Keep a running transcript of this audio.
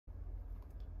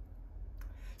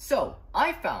So,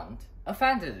 I found a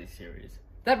fantasy series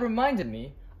that reminded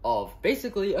me of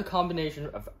basically a combination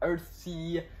of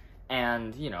Earthsea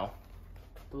and, you know,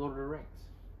 The Lord of the Rings.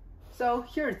 So,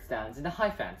 here it stands in the high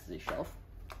fantasy shelf,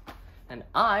 and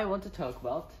I want to talk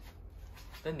about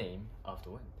The Name of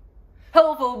the Wind.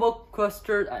 Hello, fellow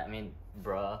BookQuesters,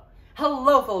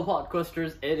 Hello, fellow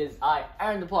PodQuesters, it is I,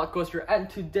 Aaron the PodQuester, and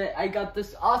today I got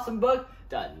this awesome book,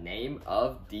 The Name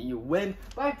of the Wind,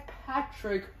 by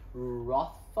Patrick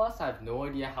Rothfuss. I have no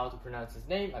idea how to pronounce his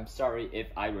name. I'm sorry if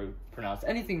I pronounce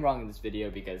anything wrong in this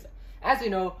video because, as you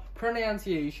know,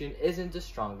 pronunciation isn't the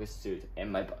strongest suit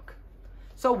in my book.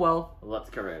 So, well, let's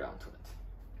get right on to it.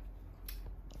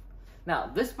 Now,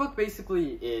 this book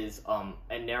basically is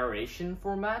a narration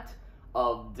format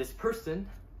of this person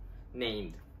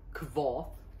named Kvoth.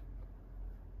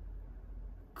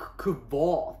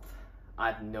 I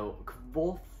have no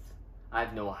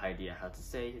idea how to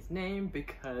say his name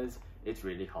because it's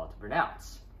really hard to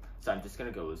pronounce. So I'm just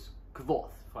gonna go with Kvoth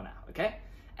for now, okay?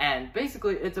 And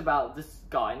basically it's about this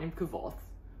guy named Kvoth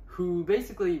who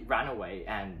basically ran away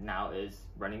and now is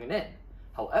running an inn.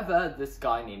 However, this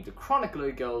guy named the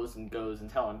Chronicler goes and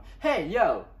tell him, hey,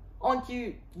 yo, aren't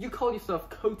you call yourself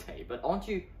Kote, but aren't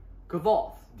you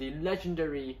Kvoth, the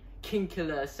legendary king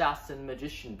killer assassin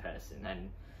magician person? And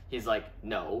he's like,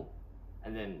 no.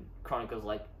 And then Chronicler's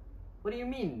like, what do you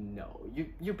mean, no?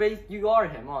 You are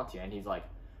him, aren't you? And he's like,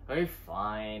 very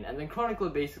fine. And then Chronicler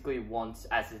basically wants,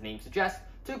 as his name suggests,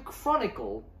 to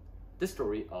chronicle the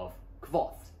story of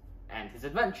Kvoth and his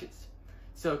adventures.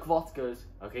 So Kvoth goes,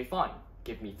 okay, fine.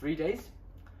 Give me 3 days,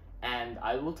 and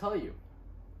I will tell you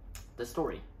the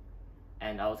story.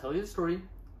 And I will tell you the story,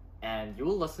 and you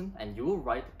will listen, and you will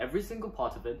write every single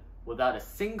part of it without a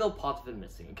single part of it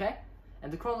missing, okay?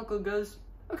 And the Chronicler goes,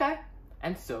 okay.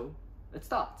 And so, it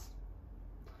starts.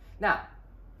 Now,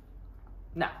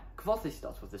 Kvoth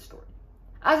starts with this story.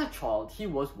 As a child, he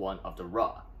was one of the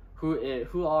Ra,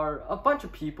 who are a bunch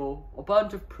of people, a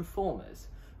bunch of performers,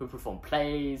 who perform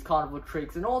plays, carnival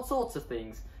tricks, and all sorts of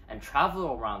things, and travel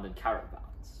around in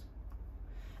caravans.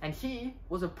 And he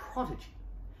was a prodigy.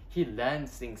 He learned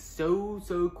things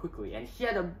so quickly, and he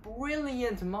had a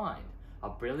brilliant mind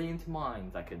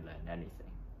that could learn anything.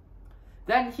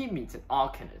 Then he meets an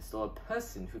arcanist, or a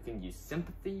person who can use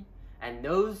sympathy and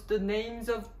knows the names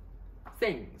of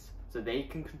things, so they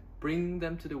can bring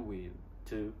them to the wheel,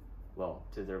 to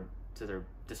their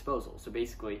disposal. So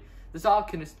basically, this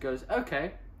arcanist goes,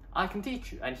 okay, I can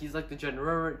teach you, and he's like the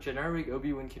generic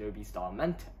Obi-Wan Kenobi style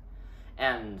mentor.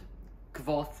 And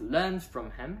Kvoth learns from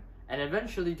him, and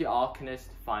eventually the arcanist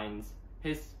finds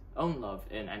his own love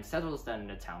and settles down in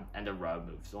the town, and the Ra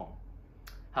moves on.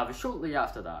 However, shortly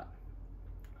after that,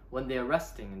 when they're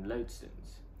resting in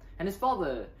Lodestones, and his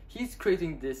father, he's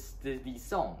creating these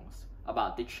songs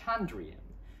about the Chandrian,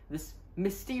 this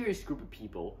mysterious group of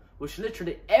people, which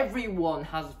literally everyone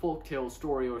has a folktale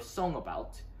story or song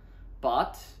about,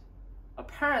 but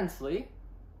apparently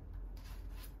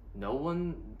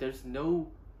there's no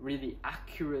really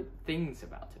accurate things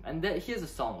about him. And here's a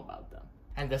song about them.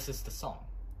 And this is the song.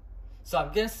 So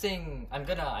I'm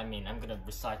gonna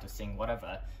recite or sing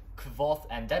whatever Kvoth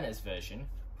and Dennis version,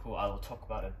 who I will talk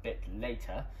about a bit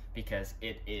later, because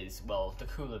it is, well, the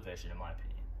cooler version in my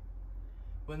opinion.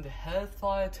 When the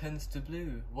hearthfire turns to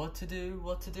blue, what to do?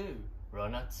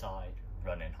 Run outside,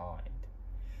 run and hide.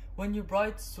 When your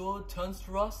bright sword turns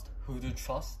to rust, who to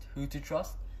trust?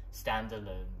 Stand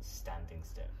alone, standing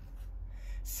still.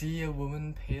 See a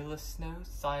woman pale as snow,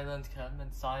 silent come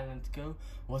and silent go.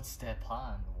 What's their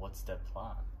plan?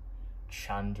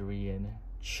 Chandrian.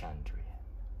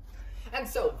 And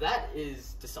so that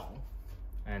is the song.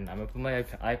 And I'm gonna put my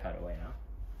iPad away now.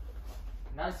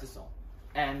 And that's the song.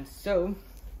 And so,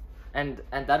 and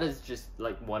that is just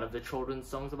like one of the children's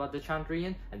songs about the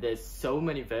Chandrian. And there's so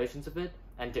many versions of it.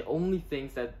 And the only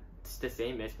things that's the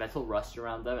same is metal rust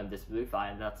around them and this blue fire,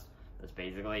 and that's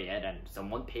basically it. And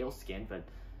someone pale skinned, but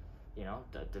you know,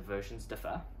 the versions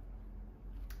differ.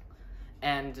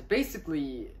 And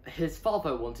basically, his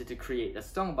father wanted to create a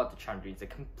song about the Chandrians, a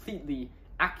completely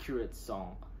accurate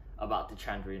song about the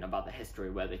Chandrian, about the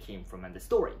history, where they came from, and the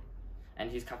story.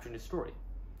 And he's capturing the story.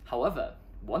 However,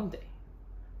 one day,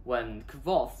 when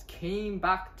Kvoth came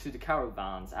back to the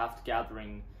caravans after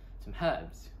gathering some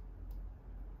herbs,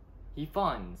 he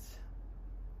finds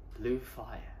blue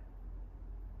fire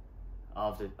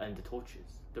and the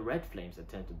torches. The red flames had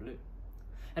turned to blue.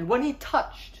 And when he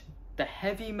touched the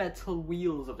heavy metal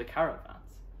wheels of the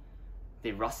caravans,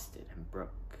 they rusted and broke.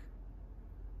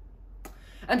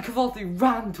 And Kvoth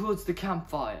ran towards the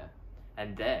campfire,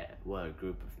 and there were a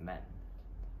group of men,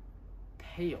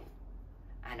 pale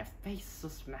and a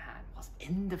faceless man was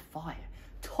in the fire,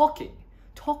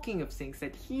 talking of things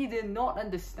that he did not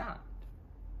understand.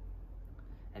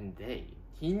 And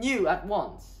he knew at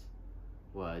once,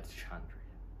 were Chandria.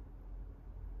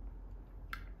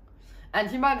 And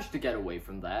he managed to get away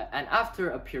from there, and after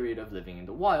a period of living in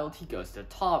the wild, he goes to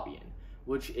Tarbian,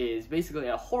 which is basically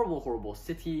a horrible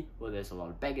city where there's a lot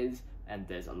of beggars, and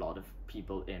there's a lot of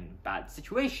people in bad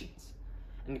situations.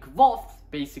 And Kvoth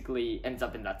basically ends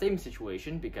up in that same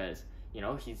situation because, you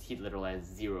know, he literally has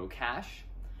 0 cash.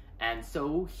 And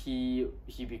so he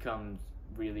becomes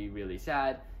really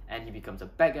sad, and he becomes a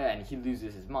beggar, and he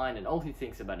loses his mind, and all he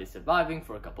thinks about is surviving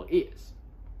for a couple of years.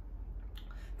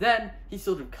 Then he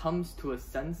sort of comes to his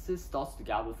senses, starts to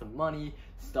gather some money,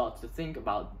 starts to think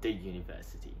about the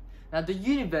university. Now the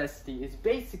university is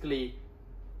basically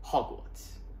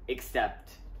Hogwarts,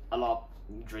 except a lot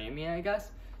dreamier, I guess.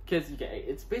 Because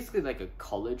it's basically like a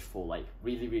college for like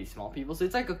really smart people. So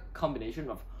it's like a combination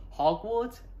of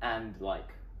Hogwarts and like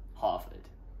Harvard.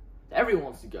 Everyone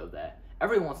wants to go there.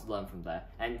 Everyone wants to learn from there.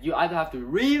 And you either have to be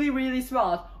really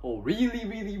smart or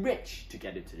really rich to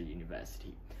get into the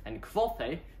university. And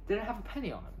Kvothe didn't have a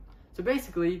penny on him. So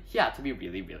basically, he had to be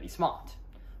really smart.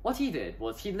 What he did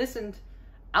was he listened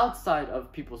outside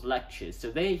of people's lectures,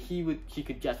 so he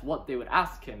could guess what they would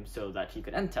ask him so that he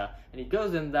could enter, and he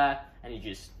goes in there and he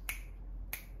just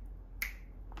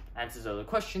answers all the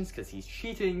questions because he's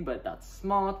cheating, but that's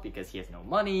smart because he has no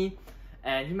money,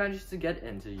 and he manages to get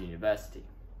into university.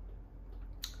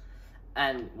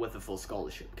 And with a full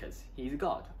scholarship because he's a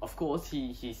god. Of course,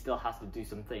 he still has to do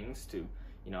some things to,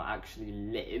 you know, actually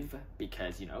live,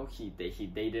 because, you know, they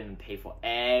didn't pay for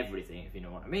everything, if you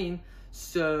know what I mean.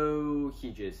 So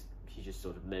he just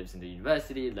sort of lives in the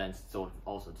university, learns sort of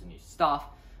all sorts of new stuff,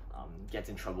 gets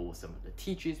in trouble with some of the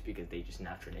teachers because they just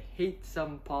naturally hate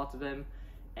some parts of him,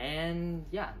 and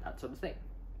yeah, that sort of thing.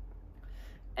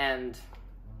 And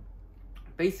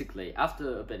basically,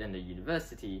 after a bit in the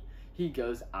university, he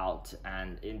goes out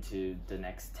and into the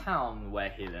next town where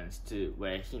he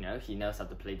knows how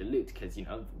to play the lute, because, you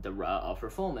know, the Ra are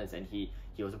performers, and he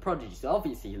was a prodigy, so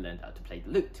obviously he learned how to play the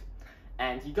lute.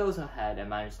 And he goes ahead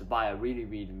and managed to buy a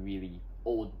really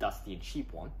old, dusty and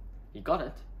cheap one. He got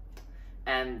it,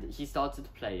 and he started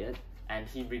to play it, and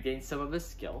he regained some of his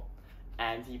skill,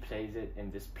 and he plays it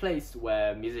in this place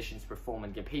where musicians perform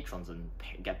and get patrons and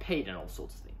get paid and all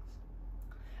sorts of things.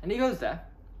 And he goes there,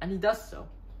 and he does so.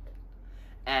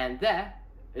 And there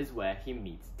is where he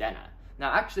meets Denna.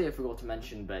 Now, actually, I forgot to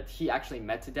mention, but he actually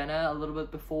met Denna a little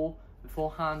bit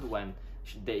beforehand when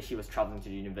she was traveling to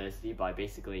the university by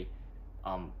basically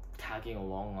tagging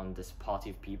along on this party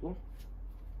of people.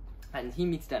 And he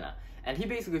meets Denna, and he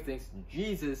basically thinks,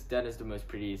 Jesus, Denna's the most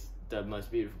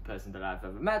beautiful person that I've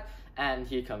ever met, and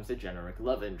here comes the generic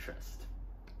love interest.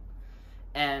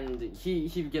 And he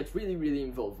gets really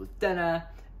involved with Denna,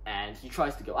 and he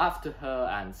tries to go after her,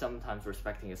 and sometimes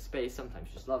respecting her space, sometimes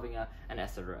just loving her, and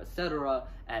etc.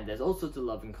 And there's all sorts of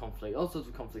love and conflict, all sorts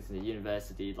of conflicts in the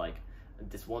university. Like,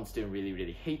 this one student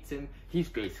really hates him. He's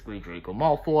basically Draco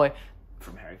Malfoy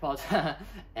from Harry Potter,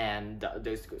 and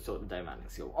those sort of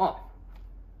dynamics go on.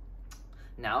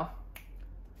 Now,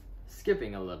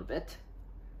 skipping a little bit,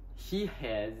 he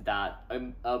hears that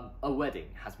a wedding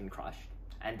has been crashed,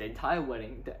 and the entire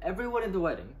wedding, everyone in the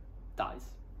wedding dies.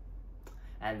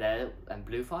 And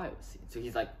blue fire was seen. So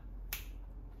he's like,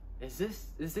 is this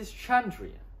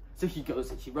Chandria? So he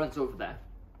runs over there.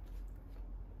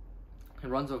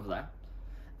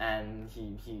 And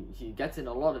he gets in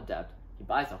a lot of debt. He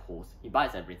buys a horse, he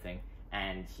buys everything,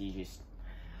 and he just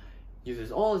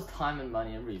uses all his time and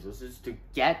money and resources to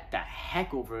get the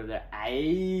heck over there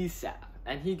ASAP.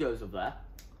 And he goes over there,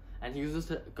 and he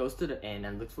goes to the inn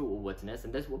and looks for a witness,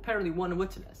 and there's apparently one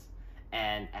witness.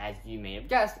 And as you may have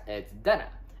guessed, it's Denna.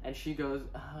 And she goes,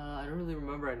 I don't really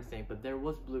remember anything, but there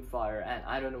was blue fire, and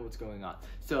I don't know what's going on.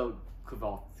 So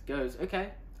Kvoth goes, okay,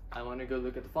 I want to go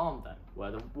look at the farm then,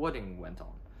 where the wedding went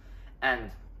on.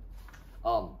 And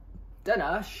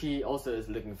Denna, she also is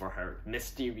looking for her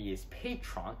mysterious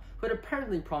patron, who had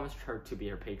apparently promised her to be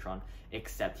her patron,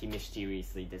 except he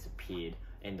mysteriously disappeared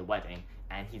in the wedding,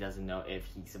 and he doesn't know if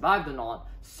he survived or not,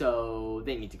 so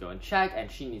they need to go and check,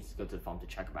 and she needs to go to the farm to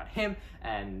check about him,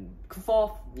 and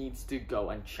Kvoth needs to go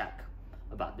and check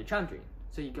about the Chandrian.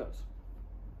 So he goes,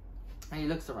 and he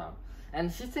looks around,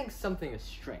 and she thinks something is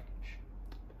strange.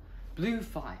 Blue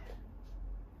fire.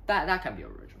 That can be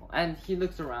original. And he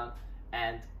looks around,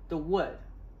 and the wood,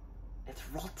 it's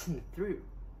rotten through.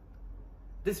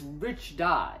 This rich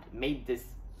dad made this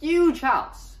huge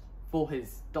house for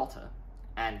his daughter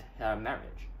and her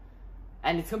marriage,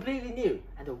 and it's completely new,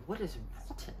 and the wood is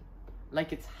rotten,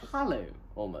 like it's hollow,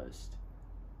 almost.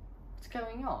 What's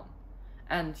going on?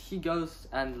 And he goes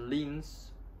and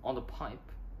leans on the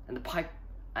pipe, and the pipe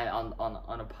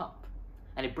on a pump,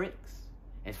 and it breaks.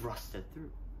 It's rusted through.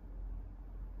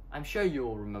 I'm sure you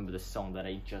all remember the song that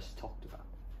I just talked about.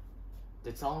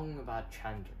 The song about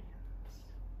Chandrians.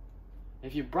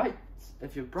 If your bright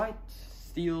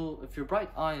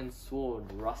iron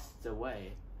sword rusts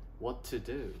away, what to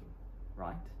do,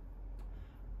 right?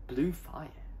 Blue fire,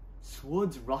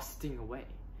 swords rusting away,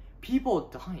 people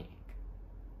dying.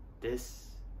 This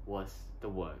was the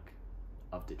work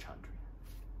of the Chandrians.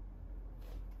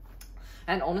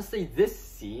 And honestly, this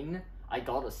scene, I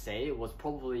gotta say, was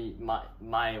probably one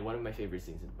of my favorite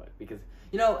scenes in the book, because,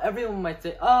 you know, everyone might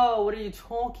say, oh, what are you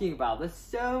talking about? There's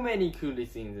so many cool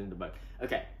scenes in the book.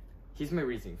 Okay, here's my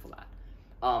reasoning for that.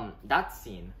 That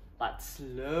scene, that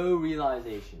slow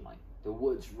realization, like, the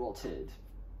woods rotted,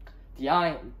 the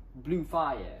iron, blue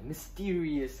fire,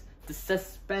 mysterious, the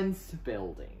suspense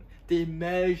building, the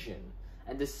immersion,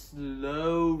 and the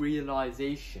slow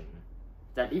realization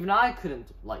that even I couldn't,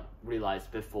 like, realize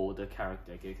before the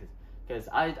character, because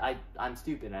I'm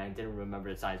stupid and I didn't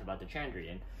remember the science about the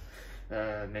Chandrian.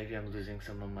 Maybe I'm losing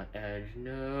some of my edge.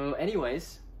 No.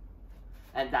 Anyways,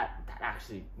 and that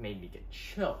actually made me get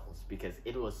chills, because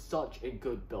it was such a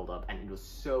good build-up and it was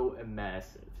so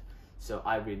immersive. So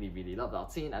I really, really love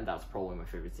that scene, and that's probably my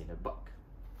favorite scene in the book.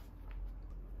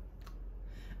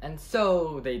 And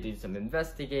so they do some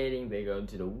investigating, they go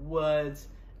into the woods,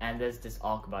 and there's this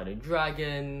arc about a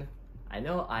dragon. I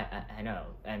know,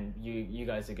 and you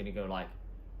guys are gonna go like,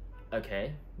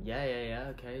 okay, yeah,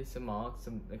 okay, some arc,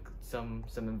 some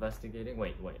investigating.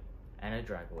 Wait, and a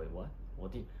dragon. Wait, what?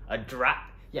 What do you? A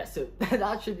Yeah, so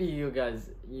that should be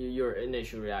your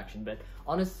initial reaction. But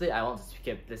honestly, I want to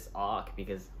skip this arc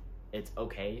because it's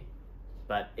okay,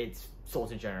 but it's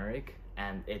sort of generic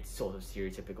and it's sort of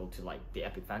stereotypical to, like, the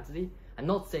epic fantasy. I'm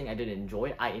not saying I didn't enjoy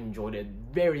it. I enjoyed it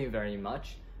very, very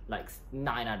much. Like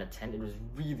 9 out of 10. It was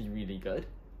really, really good.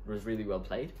 It was really well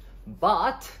played.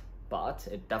 But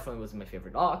it definitely wasn't my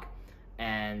favorite arc,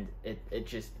 and it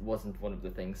just wasn't one of the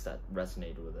things that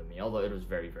resonated with me, although it was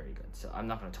very, very good. So I'm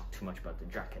not going to talk too much about the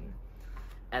dragon.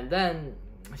 And then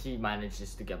he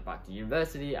manages to get back to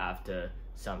university after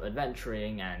some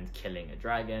adventuring and killing a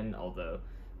dragon, although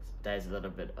there's a little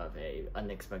bit of a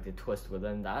unexpected twist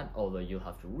within that, although you'll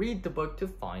have to read the book to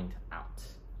find out.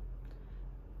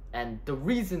 And the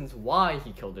reasons why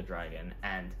he killed the dragon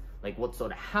and, like, what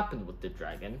sort of happened with the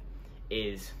dragon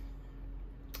is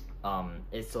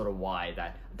sort of why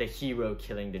that the hero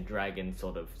killing the dragon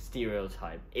sort of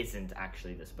stereotype isn't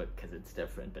actually this book, because it's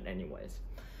different. But anyways,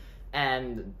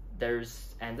 and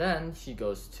then she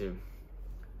goes to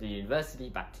the university,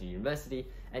 back to the university,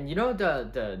 and you know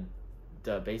the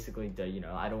basically the, you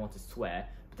know, I don't want to swear,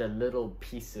 but the little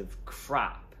piece of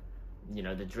crap, you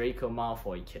know, the Draco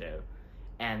Malfoy kiddo,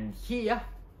 and he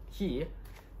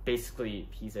basically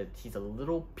he's a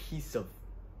little piece of,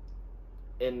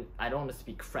 and I don't want to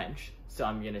speak French, so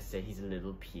I'm gonna say he's a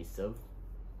little piece of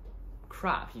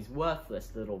crap. He's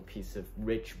worthless little piece of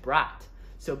rich brat.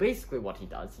 So basically what he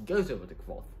does, he goes over to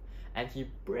Kvothe and he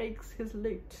breaks his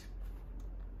lute.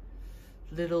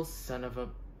 Little son of a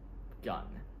gun.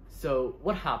 So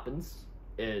what happens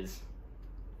is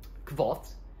Kvothe,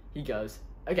 he goes,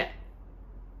 okay,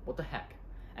 what the heck?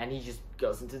 And he just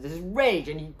goes into this rage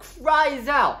and he cries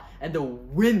out, and the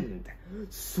wind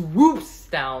swoops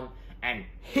down and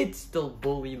hits the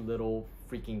bully little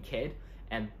freaking kid,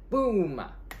 and boom!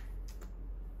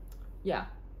 Yeah.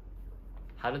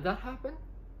 How did that happen?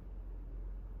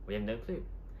 We have no clue.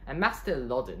 And Master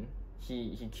Lodin,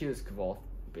 he cures Kvothe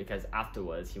because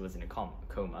afterwards he was in a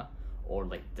coma, or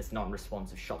like this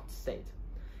non-responsive shocked state.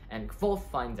 And Kvothe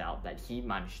finds out that he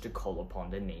managed to call upon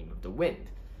the name of the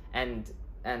wind. And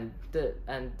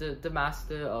the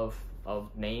master of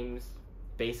names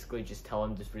basically just tell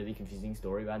him this really confusing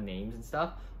story about names and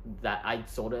stuff that I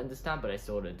sort of understand, but I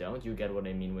sort of don't. You get what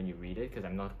I mean when you read it, because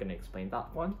I'm not going to explain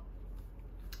that one.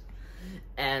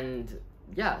 And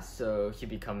yeah, so he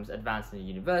becomes advanced in the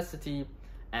university,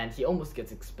 and he almost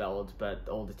gets expelled, but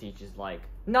all the teachers like,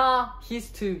 nah,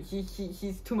 he's too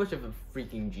much of a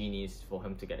freaking genius for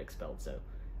him to get expelled, so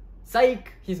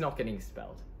psych, he's not getting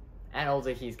expelled. And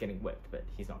also he's getting whipped, but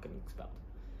he's not getting expelled.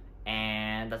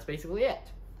 And that's basically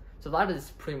it. So that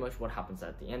is pretty much what happens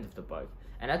at the end of the book.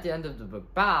 And at the end of the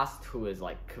book, Bast, who is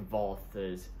like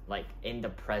Kvothe's, like in the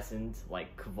present,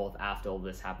 like Kvothe after all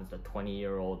this happens, the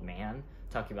 20-year-old man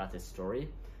talking about his story.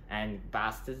 And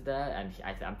Bast is there, and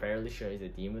I'm fairly sure he's a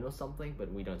demon or something,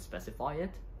 but we don't specify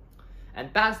it.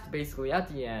 And Bast basically at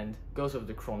the end goes over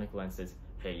to Chronicle and says,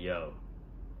 hey yo,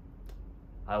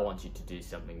 I want you to do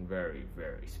something very,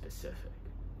 very specific.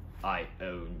 I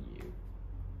own you.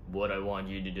 What I want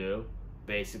you to do,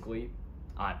 basically,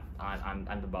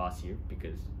 I'm the boss here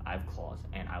because I have claws,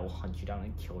 and I will hunt you down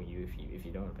and kill you if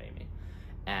you don't obey me.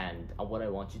 And what I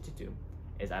want you to do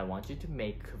is I want you to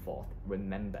make Kvoth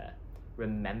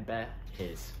remember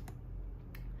his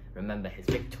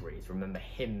victories, remember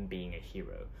him being a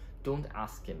hero. Don't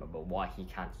ask him about why he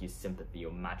can't use sympathy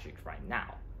or magic right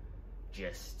now.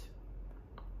 Just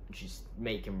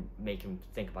make him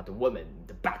think about the women,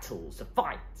 the battles, the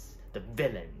fights, the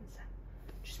villains.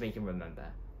 Just make him remember,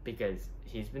 because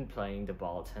he's been playing the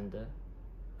bartender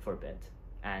for a bit,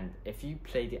 and if you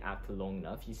play the act for long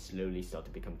enough, you slowly start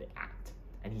to become the act,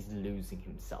 and he's losing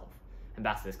himself.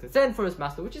 Ambassador's concern for his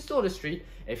master, which is sort of street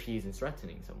if he isn't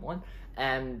threatening someone,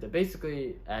 and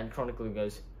basically, and Chronicle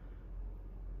goes,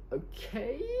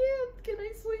 okay, can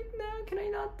I sleep now? Can I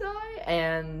not die?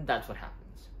 And that's what happens.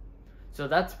 So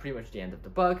that's pretty much the end of the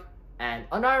book, and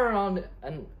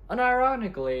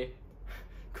unironically,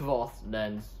 Kvoth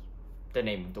learns the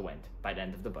name of the wind by the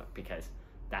end of the book, because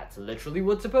that's literally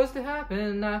what's supposed to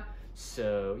happen.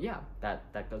 So yeah,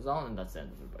 that goes on, and that's the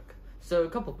end of the book. So a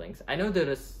couple things. I know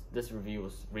that this review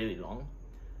was really long,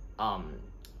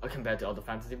 compared to other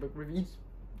fantasy book reviews.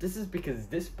 This is because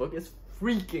this book is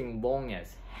freaking long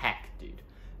as heck, dude.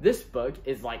 This book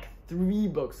is like 3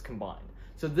 books combined.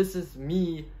 So this is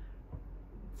me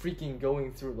freaking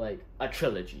going through like a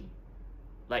trilogy,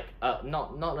 like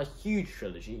not a huge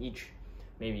trilogy, each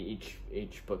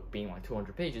book being like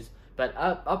 200 pages, but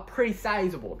a pretty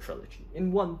sizable trilogy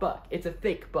in one book. It's a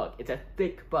thick book.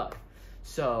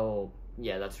 So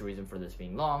yeah, that's the reason for this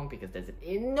being long, because there's an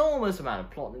enormous amount of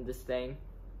plot in this thing.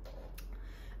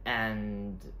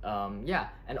 And yeah,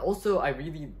 and also I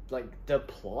really like the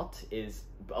plot is,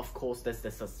 of course, there's the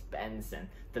suspense and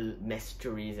the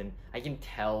mysteries, and I can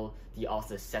tell the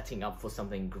author's setting up for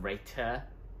something greater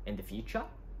in the future.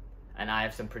 And I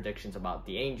have some predictions about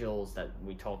the angels that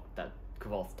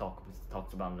Kvoth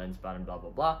talks about and learns about, and blah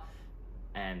blah blah.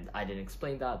 And I didn't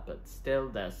explain that, but still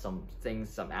there's some things,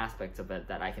 some aspects of it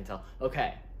that I can tell,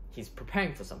 okay, he's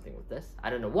preparing for something with this. I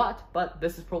don't know what, but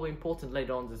this is probably important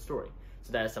later on in the story.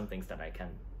 So there are some things that I can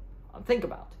think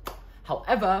about.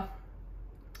 However,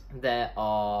 there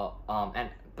are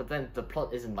but then the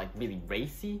plot isn't like really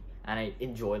racy, and I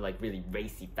enjoy like really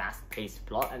racy, fast-paced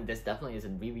plot, and this definitely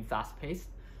isn't really fast-paced.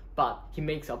 But he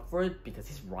makes up for it because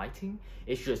his writing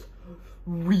is just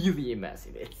really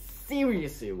immersive. It's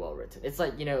seriously well written. It's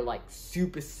like, you know, like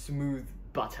super smooth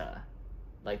butter,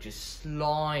 like just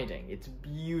sliding. It's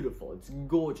beautiful. It's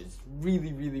gorgeous.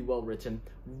 Really, really well written.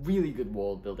 Really good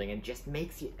world building, and just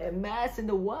makes you immerse in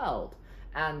the world.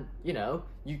 And you know,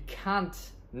 you can't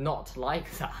not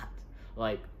like that.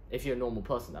 Like, if you're a normal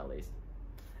person, at least.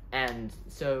 And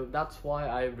so that's why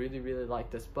I really, really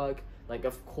like this book. Like,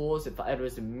 of course, if it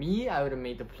was me, I would have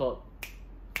made the plot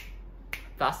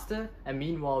faster. And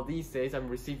meanwhile, these days, I'm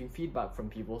receiving feedback from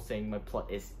people saying my plot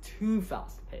is too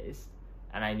fast-paced,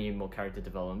 and I need more character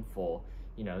development for,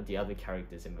 you know, the other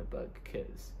characters in my book,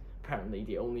 because apparently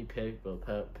the only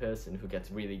person who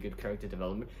gets really good character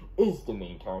development is the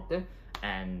main character.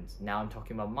 And now I'm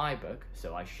talking about my book,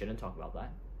 so I shouldn't talk about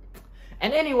that.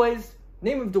 And anyways,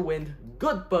 Name of the Wind,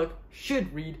 good book,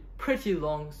 should read, pretty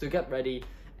long, so get ready.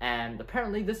 And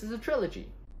apparently this is a trilogy.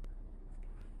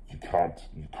 You can't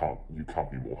be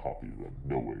more happy than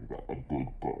knowing that a good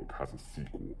book has a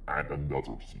sequel and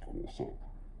another sequel, so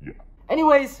yeah.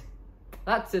 Anyways,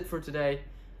 that's it for today.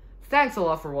 Thanks a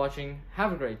lot for watching,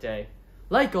 have a great day.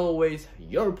 Like always,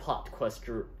 your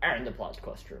BookQuester and the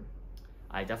BookQuester.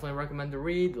 I definitely recommend the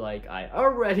read, like I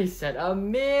already said a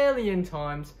million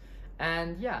times.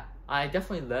 And yeah, I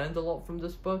definitely learned a lot from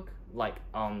this book, like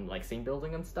scene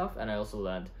building and stuff, and I also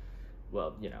learned,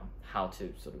 well, you know, how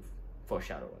to sort of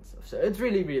foreshadow and stuff. So it's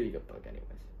really, really good book anyways.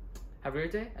 Have a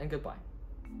great day, and goodbye.